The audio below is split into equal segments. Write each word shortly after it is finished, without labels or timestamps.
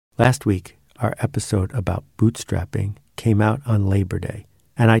Last week, our episode about bootstrapping came out on Labor Day,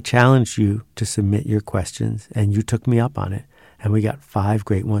 and I challenged you to submit your questions, and you took me up on it, and we got 5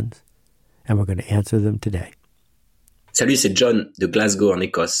 great ones, and we're going to answer them today. Salut, c'est John de Glasgow en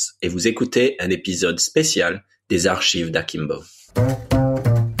Écosse, et vous écoutez un épisode spécial des archives d'Akimbo.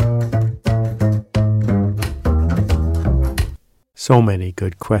 So many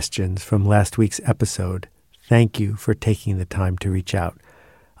good questions from last week's episode. Thank you for taking the time to reach out.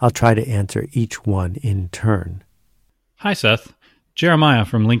 I'll try to answer each one in turn. Hi, Seth. Jeremiah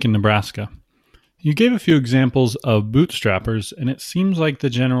from Lincoln, Nebraska. You gave a few examples of bootstrappers, and it seems like the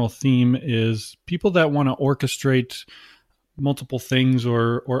general theme is people that want to orchestrate multiple things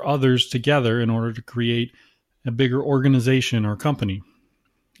or others together in order to create a bigger organization or company.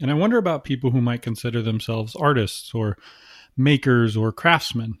 And I wonder about people who might consider themselves artists or makers or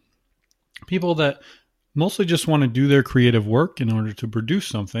craftsmen. People that mostly just want to do their creative work in order to produce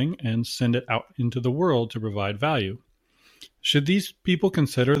something and send it out into the world to provide value. Should these people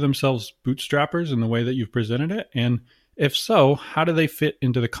consider themselves bootstrappers in the way that you've presented it? And if so, how do they fit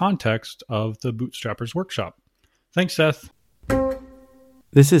into the context of the Bootstrappers Workshop? Thanks, Seth.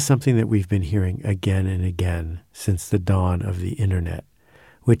 This is something that we've been hearing again and again since the dawn of the internet,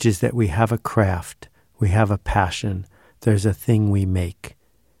 which is that we have a craft, we have a passion, there's a thing we make.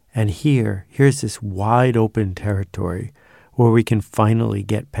 And here's this wide open territory where we can finally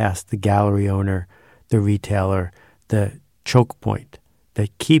get past the gallery owner, the retailer, the choke point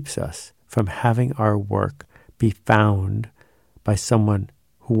that keeps us from having our work be found by someone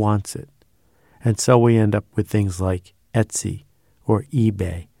who wants it. And so we end up with things like Etsy or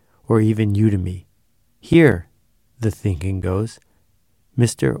eBay or even Udemy. Here, the thinking goes,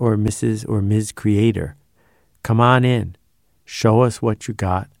 Mr. or Mrs. or Ms. Creator, come on in, show us what you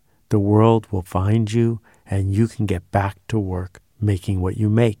got. The world will find you, and you can get back to work making what you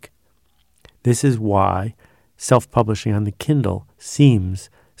make. This is why self-publishing on the Kindle seems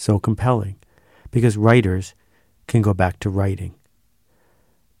so compelling, because writers can go back to writing.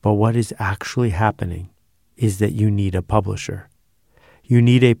 But what is actually happening is that you need a publisher. You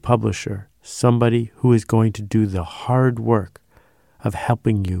need a publisher, somebody who is going to do the hard work of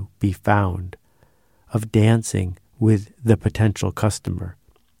helping you be found, of dancing with the potential customer,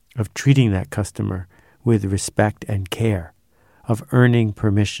 of treating that customer with respect and care, of earning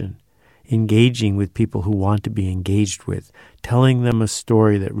permission, engaging with people who want to be engaged with, telling them a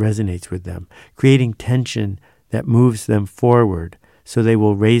story that resonates with them, creating tension that moves them forward so they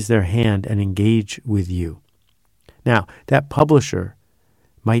will raise their hand and engage with you. Now, that publisher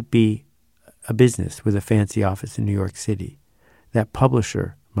might be a business with a fancy office in New York City. That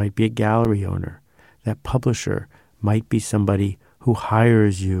publisher might be a gallery owner. That publisher might be somebody who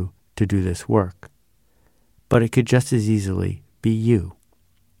hires you to do this work. But it could just as easily be you.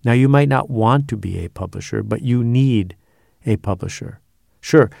 Now, you might not want to be a publisher, but you need a publisher.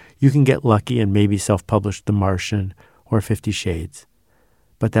 Sure, you can get lucky and maybe self-publish The Martian or 50 Shades,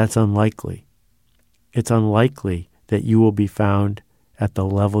 but that's unlikely. It's unlikely that you will be found at the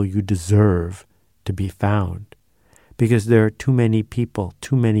level you deserve to be found, because there are too many people,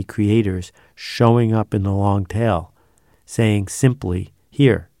 too many creators showing up in the long tail, saying simply,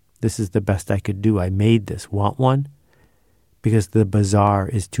 here, this is the best I could do. I made this. Want one? Because the bazaar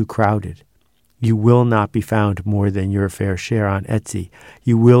is too crowded. You will not be found more than your fair share on Etsy.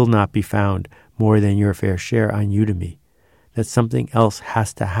 You will not be found more than your fair share on Udemy. That something else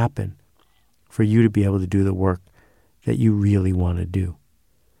has to happen for you to be able to do the work that you really want to do.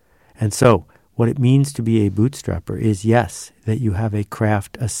 And so, what it means to be a bootstrapper is, yes, that you have a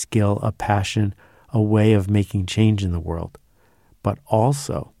craft, a skill, a passion, a way of making change in the world, but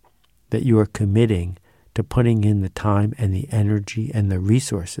also that you are committing to putting in the time and the energy and the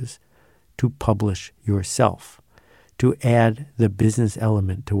resources to publish yourself, to add the business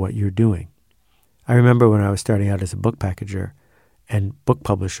element to what you're doing. I remember when I was starting out as a book packager, and book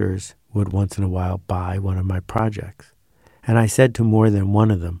publishers would once in a while buy one of my projects. And I said to more than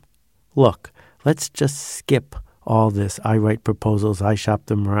one of them, look, let's just skip all this. I write proposals, I shop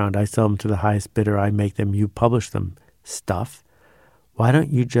them around, I sell them to the highest bidder, I make them, you publish them stuff. Why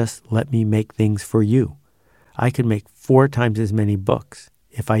don't you just let me make things for you? I could make 4 times as many books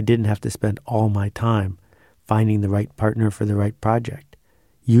if I didn't have to spend all my time finding the right partner for the right project.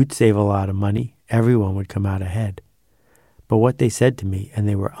 You'd save a lot of money. Everyone would come out ahead. But what they said to me, and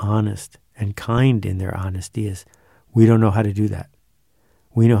they were honest and kind in their honesty, is, we don't know how to do that.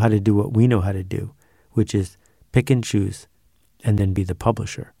 We know how to do what we know how to do, which is pick and choose and then be the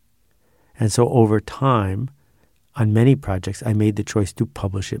publisher. And so over time, on many projects, I made the choice to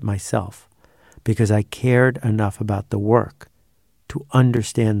publish it myself because I cared enough about the work to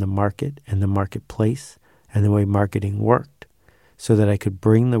understand the market and the marketplace and the way marketing worked so that I could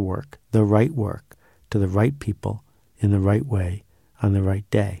bring the right work, to the right people in the right way on the right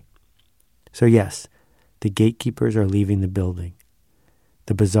day. So yes, the gatekeepers are leaving the building.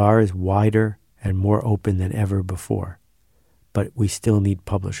 The bazaar is wider and more open than ever before. But we still need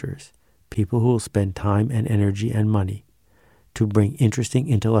publishers, people who will spend time and energy and money to bring interesting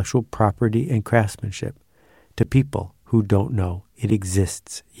intellectual property and craftsmanship to people who don't know it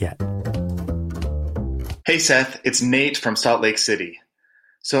exists yet. Hey Seth, it's Nate from Salt Lake City.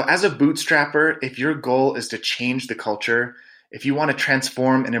 So as a bootstrapper, if your goal is to change the culture, if you want to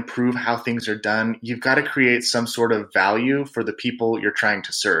transform and improve how things are done, you've got to create some sort of value for the people you're trying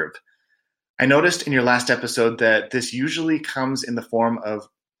to serve. I noticed in your last episode that this usually comes in the form of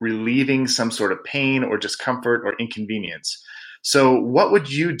relieving some sort of pain or discomfort or inconvenience. So what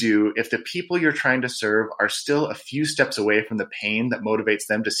would you do if the people you're trying to serve are still a few steps away from the pain that motivates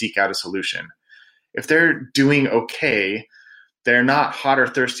them to seek out a solution? If they're doing okay, they're not hot or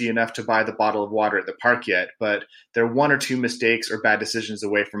thirsty enough to buy the bottle of water at the park yet, but they're one or two mistakes or bad decisions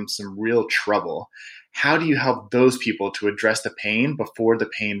away from some real trouble. How do you help those people to address the pain before the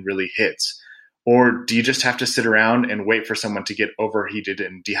pain really hits? Or do you just have to sit around and wait for someone to get overheated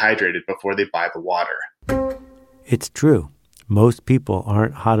and dehydrated before they buy the water? It's true. Most people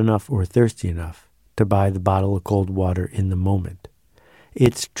aren't hot enough or thirsty enough to buy the bottle of cold water in the moment.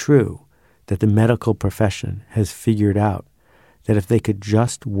 It's true that the medical profession has figured out that if they could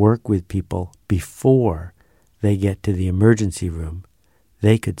just work with people before they get to the emergency room,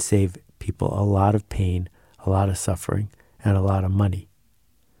 they could save people a lot of pain, a lot of suffering, and a lot of money.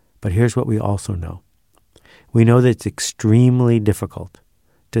 But here's what we also know. We know that it's extremely difficult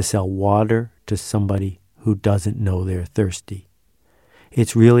to sell water to somebody who doesn't know they're thirsty.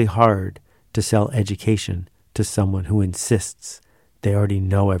 It's really hard to sell education to someone who insists they already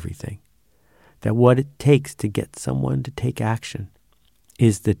know everything. That what it takes to get someone to take action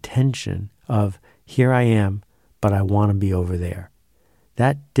is the tension of, here I am, but I want to be over there.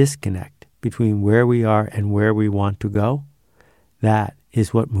 That disconnect between where we are and where we want to go, that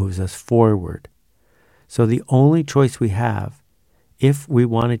is what moves us forward. So the only choice we have, if we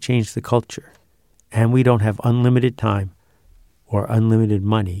want to change the culture, and we don't have unlimited time or unlimited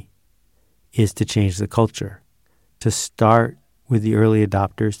money, is to change the culture. To start with the early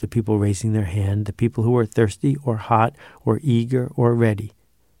adopters, the people raising their hand, the people who are thirsty or hot or eager or ready,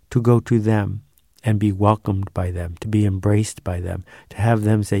 to go to them and be welcomed by them, to be embraced by them, to have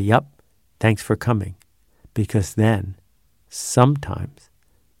them say, "Yup, thanks for coming." Because then, sometimes,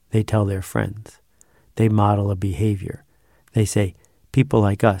 they tell their friends. They model a behavior. They say, people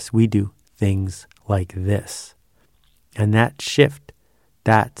like us, we do things like this. And that shift,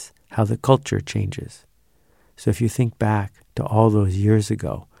 that's how the culture changes. So if you think back to all those years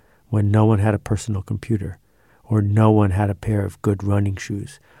ago when no one had a personal computer, or no one had a pair of good running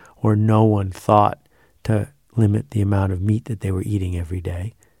shoes, or no one thought to limit the amount of meat that they were eating every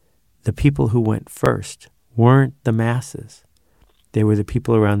day, the people who went first weren't the masses. They were the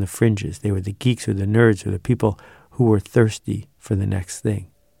people around the fringes. They were the geeks or the nerds or the people who were thirsty for the next thing.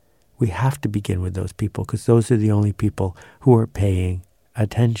 We have to begin with those people because those are the only people who are paying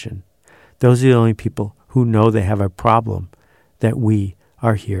attention. Those are the only people who know they have a problem that we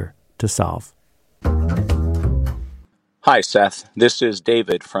are here to solve. Hi, Seth. This is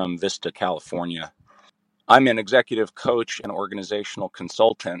David from Vista, California. I'm an executive coach and organizational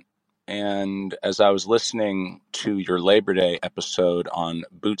consultant. And as I was listening to your Labor Day episode on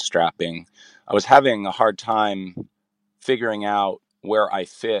bootstrapping, I was having a hard time figuring out where I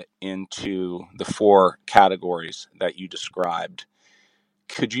fit into the 4 categories that you described.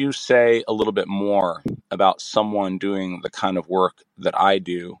 Could you say a little bit more about someone doing the kind of work that I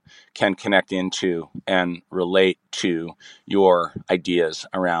do can connect into and relate to your ideas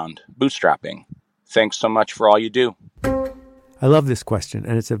around bootstrapping? Thanks so much for all you do. I love this question,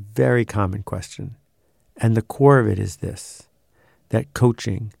 and it's a very common question. And the core of it is this, that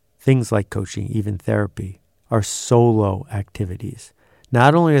coaching, things like coaching, even therapy, are solo activities.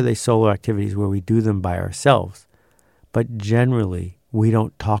 Not only are they solo activities where we do them by ourselves, but generally we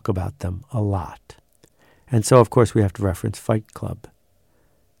don't talk about them a lot. And so, of course, we have to reference Fight Club.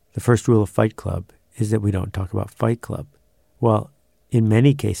 The first rule of Fight Club is that we don't talk about Fight Club. Well, in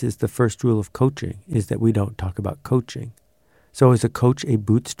many cases, the first rule of coaching is that we don't talk about coaching. So is a coach a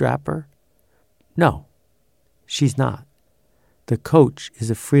bootstrapper? No, she's not. The coach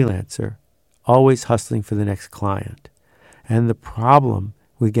is a freelancer, always hustling for the next client. And the problem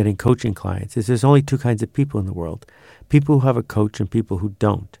with getting coaching clients is there's only 2 kinds of people in the world. People who have a coach and people who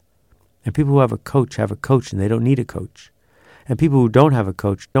don't. And people who have a coach and they don't need a coach. And people who don't have a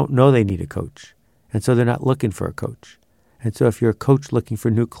coach don't know they need a coach. And so they're not looking for a coach. And so if you're a coach looking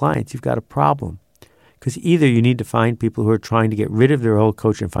for new clients, you've got a problem. Because either you need to find people who are trying to get rid of their old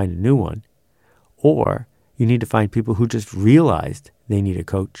coach and find a new one, or you need to find people who just realized they need a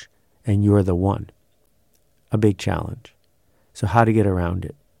coach and you're the one. A big challenge. So how to get around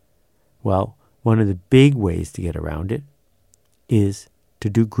it? Well, one of the big ways to get around it is to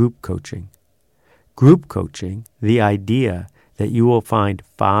do group coaching. Group coaching, the idea that you will find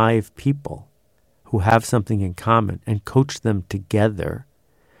 5 people who have something in common and coach them together,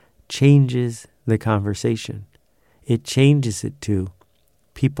 changes the conversation. It changes it to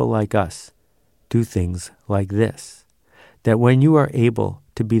people like us do things like this. That when you are able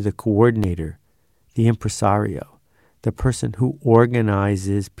to be the coordinator, the impresario, the person who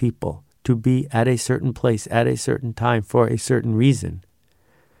organizes people to be at a certain place at a certain time for a certain reason,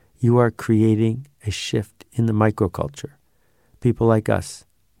 you are creating a shift in the microculture. People like us,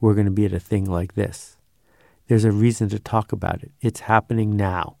 we're going to be at a thing like this. There's a reason to talk about it. It's happening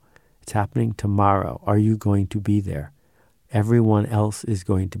now. It's happening tomorrow. Are you going to be there? Everyone else is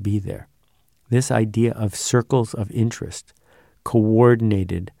going to be there. This idea of circles of interest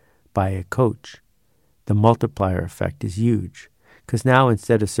coordinated by a coach, the multiplier effect is huge. Because now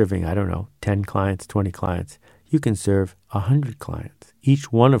instead of serving, 10 clients, 20 clients, you can serve 100 clients,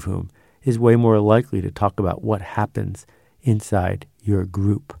 each one of whom is way more likely to talk about what happens inside your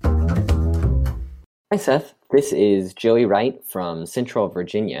group. Hi, Seth. This is Joey Wright from Central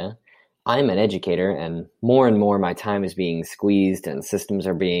Virginia. I'm an educator, and more my time is being squeezed and systems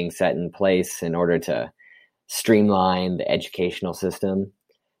are being set in place in order to streamline the educational system.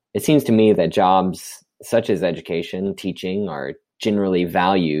 It seems to me that jobs such as education, teaching, are generally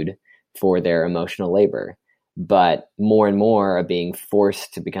valued for their emotional labor, but more and more are being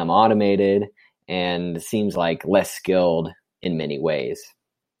forced to become automated and seems like less skilled in many ways.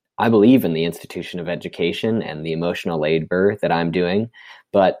 I believe in the institution of education and the emotional labor that I'm doing,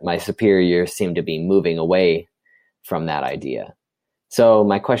 but my superiors seem to be moving away from that idea. So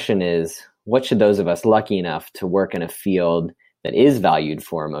my question is, what should those of us lucky enough to work in a field that is valued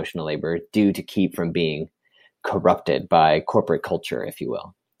for emotional labor do to keep from being corrupted by corporate culture, if you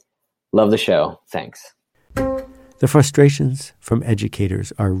will? Love the show. Thanks. The frustrations from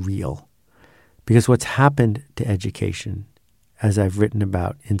educators are real because what's happened to education, as I've written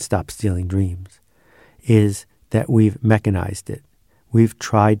about in Stop Stealing Dreams, is that we've mechanized it. We've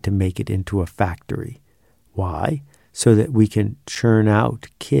tried to make it into a factory. Why? So that we can churn out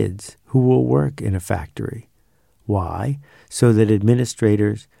kids who will work in a factory. Why? So that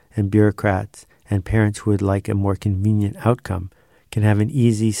administrators and bureaucrats and parents who would like a more convenient outcome can have an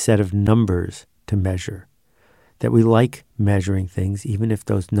easy set of numbers to measure. That we like measuring things even if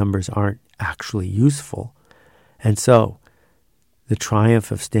those numbers aren't actually useful. And so, the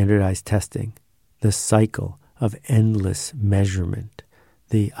triumph of standardized testing, the cycle of endless measurement,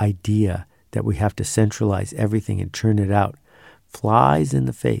 the idea that we have to centralize everything and churn it out, flies in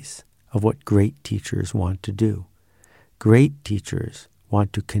the face of what great teachers want to do. Great teachers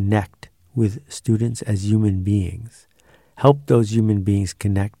want to connect with students as human beings, help those human beings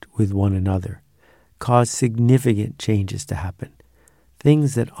connect with one another, cause significant changes to happen,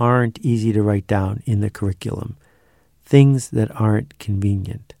 things that aren't easy to write down in the curriculum, things that aren't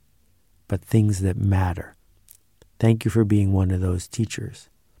convenient, but things that matter. Thank you for being one of those teachers.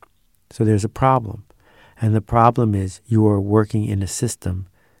 So there's a problem, and the problem is you are working in a system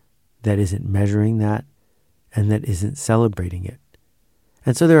that isn't measuring that and that isn't celebrating it.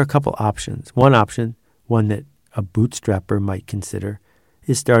 And so there are a couple options. One option, one that a bootstrapper might consider,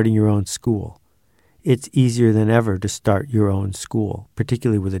 is starting your own school. It's easier than ever to start your own school,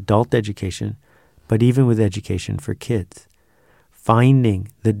 particularly with adult education, but even with education for kids. Finding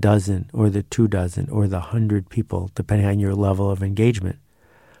the dozen or the 24 or the 100 people, depending on your level of engagement,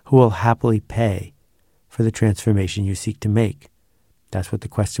 who will happily pay for the transformation you seek to make. That's what the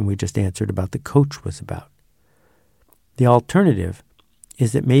question we just answered about the coach was about. The alternative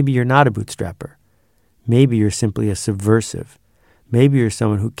is that maybe you're not a bootstrapper. Maybe you're simply a subversive. Maybe you're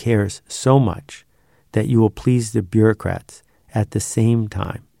someone who cares so much that you will please the bureaucrats at the same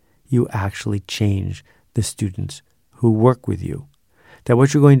time you actually change the students who work with you. That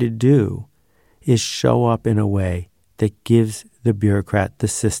what you're going to do is show up in a way that gives the bureaucrat, the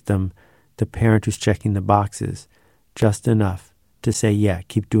system, the parent who's checking the boxes just enough to say, yeah,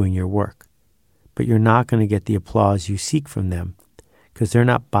 keep doing your work. But you're not going to get the applause you seek from them because they're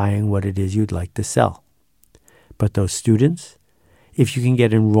not buying what it is you'd like to sell. But those students, if you can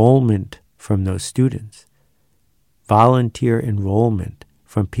get enrollment from those students, volunteer enrollment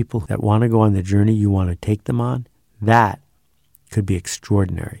from people that want to go on the journey you want to take them on, that could be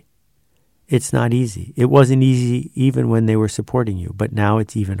extraordinary. It's not easy. It wasn't easy even when they were supporting you, but now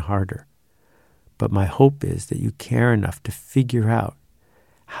it's even harder. But my hope is that you care enough to figure out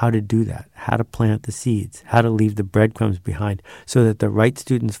how to do that, how to plant the seeds, how to leave the breadcrumbs behind so that the right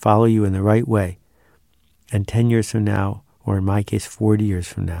students follow you in the right way. And 10 years from now, or in my case, 40 years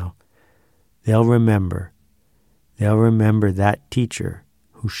from now, they'll remember that teacher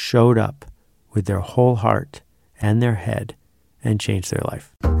who showed up with their whole heart and their head and changed their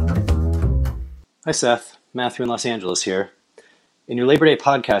life. Hi, Seth. Matthew in Los Angeles here. In your Labor Day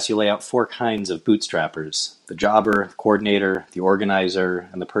podcast, you lay out 4 kinds of bootstrappers: the jobber, the coordinator, the organizer,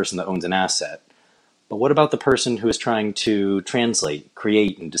 and the person that owns an asset. But what about the person who is trying to translate,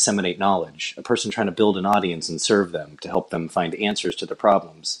 create, and disseminate knowledge? A person trying to build an audience and serve them to help them find answers to their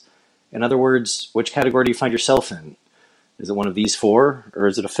problems. In other words, which category do you find yourself in? Is it one of these 4, or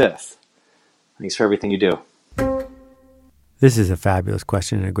is it a 5th? Thanks for everything you do. This is a fabulous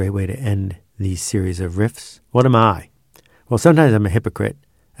question and a great way to end these series of riffs. What am I? Well, sometimes I'm a hypocrite,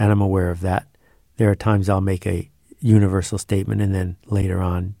 and I'm aware of that. There are times I'll make a universal statement and then later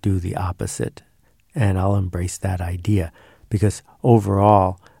on do the opposite. And I'll embrace that idea because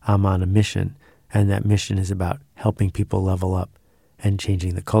overall I'm on a mission, and that mission is about helping people level up and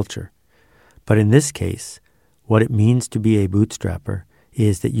changing the culture. But in this case, what it means to be a bootstrapper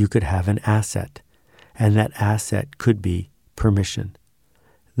is that you could have an asset, and that asset could be permission,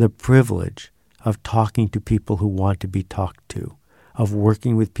 the privilege of talking to people who want to be talked to, of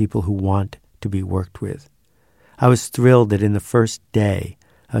working with people who want to be worked with. I was thrilled that in the first day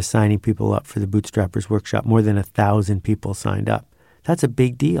of signing people up for the Bootstrappers Workshop, more than 1,000 people signed up. That's a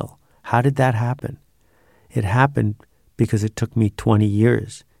big deal. How did that happen? It happened because it took me 20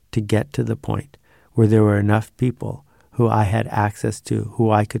 years to get to the point where there were enough people who I had access to,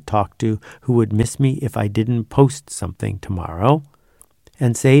 who I could talk to, who would miss me if I didn't post something tomorrow,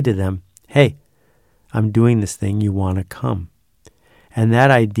 and say to them, hey, I'm doing this thing, you want to come. And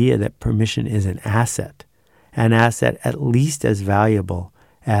that idea that permission is an asset at least as valuable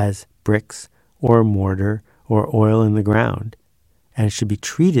as bricks or mortar or oil in the ground, and it should be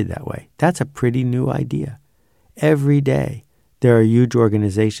treated that way. That's a pretty new idea. Every day, there are huge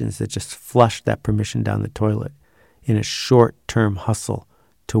organizations that just flush that permission down the toilet in a short-term hustle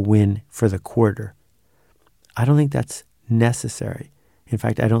to win for the quarter. I don't think that's necessary. In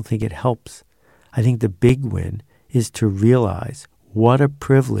fact, I don't think it helps. I think the big win is to realize what a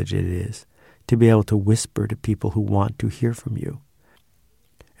privilege it is to be able to whisper to people who want to hear from you.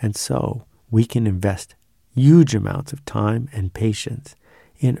 And so we can invest huge amounts of time and patience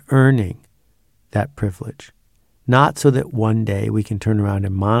in earning that privilege, not so that one day we can turn around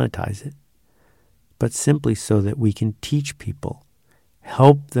and monetize it, but simply so that we can teach people,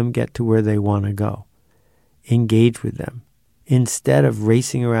 help them get to where they want to go, engage with them. Instead of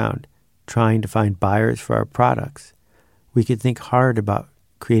racing around trying to find buyers for our products, we could think hard about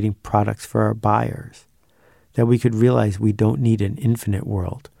creating products for our buyers, that we could realize we don't need an infinite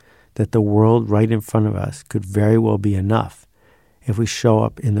world, that the world right in front of us could very well be enough if we show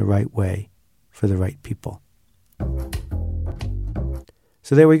up in the right way for the right people.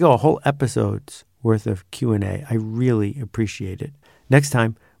 So there we go, a whole episode's worth of Q&A. I really appreciate it. Next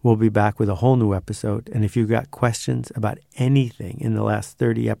time, we'll be back with a whole new episode. And if you've got questions about anything in the last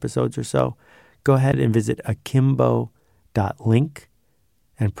 30 episodes or so, go ahead and visit akimbo.link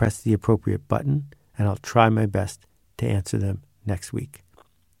and press the appropriate button, and I'll try my best to answer them next week.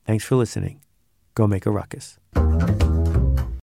 Thanks for listening. Go make a ruckus.